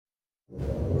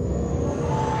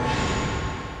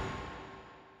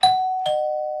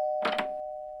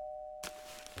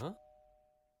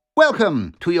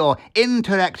Welcome to your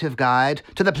interactive guide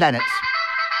to the planets.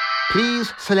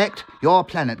 Please select your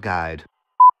planet guide.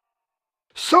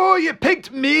 So you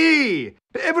picked me!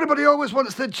 But everybody always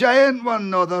wants the giant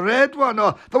one, or the red one,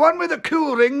 or the one with the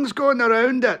cool rings going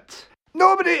around it.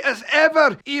 Nobody has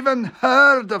ever even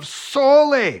heard of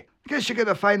Soli. Guess you're going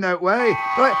to find out why.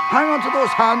 Right, hang on to those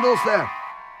handles there.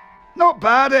 Not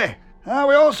bad, eh?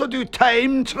 We also do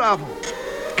time travel.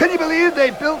 Can you believe they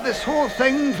built this whole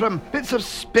thing from bits of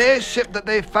spaceship that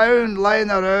they found lying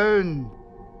around?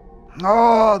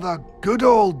 Oh, the good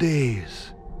old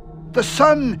days. The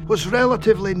sun was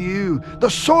relatively new. The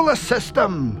solar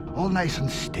system, all nice and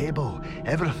stable.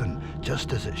 Everything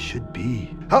just as it should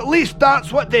be. At least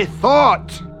that's what they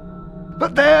thought.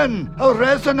 But then, a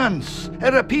resonance,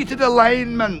 a repeated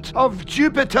alignment of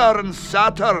Jupiter and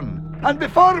Saturn. And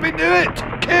before we knew it,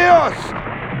 chaos.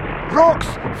 Rocks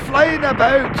flying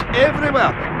about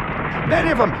everywhere. Many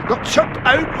of them got chucked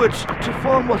outwards to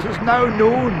form what is now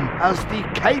known as the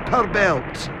Kuiper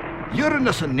Belt.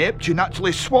 Uranus and Neptune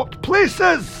actually swapped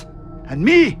places. And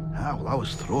me, I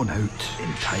was thrown out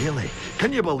entirely.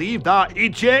 Can you believe that?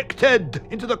 Ejected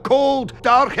into the cold,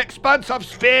 dark expanse of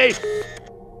space.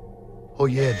 Oh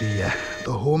yeah,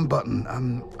 the home button.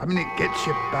 It gets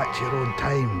you back to your own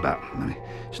time, but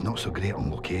it's not so great on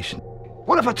location.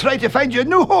 What if I try to find you a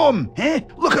new home?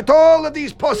 Look at all of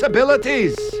these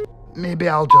possibilities. Maybe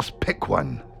I'll just pick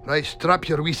one. Right, strap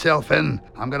your wee self in.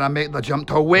 I'm going to make the jump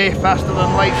to way faster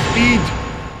than light speed.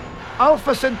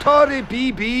 Alpha Centauri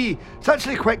BB. It's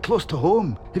actually quite close to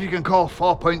home, if you can call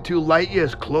 4.2 light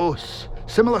years close.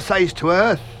 Similar size to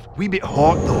Earth. Wee bit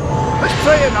hot though. Let's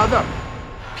try another.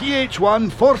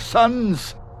 PH1, 4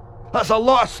 suns. That's a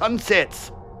lot of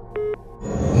sunsets.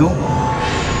 No.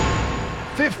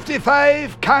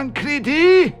 55 Cancri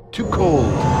D. Too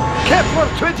cold. Kepler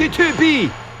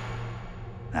 22b.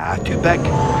 Too big.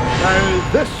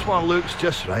 Now this one looks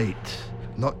just right.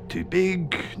 Not too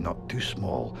big, not too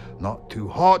small, not too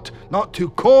hot, not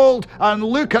too cold, and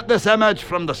look at this image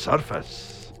from the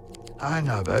surface. Hang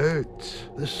about.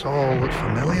 This all looks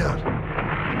familiar.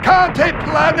 Can't a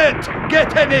planet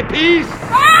get any peace?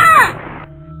 Ah!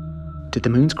 Did the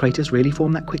moon's craters really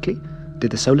form that quickly?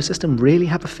 Did the solar system really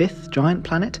have a 5th giant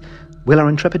planet? Will our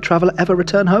intrepid traveller ever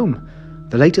return home?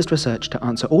 The latest research to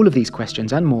answer all of these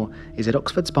questions and more is at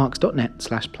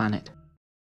oxfordsparks.net/planet.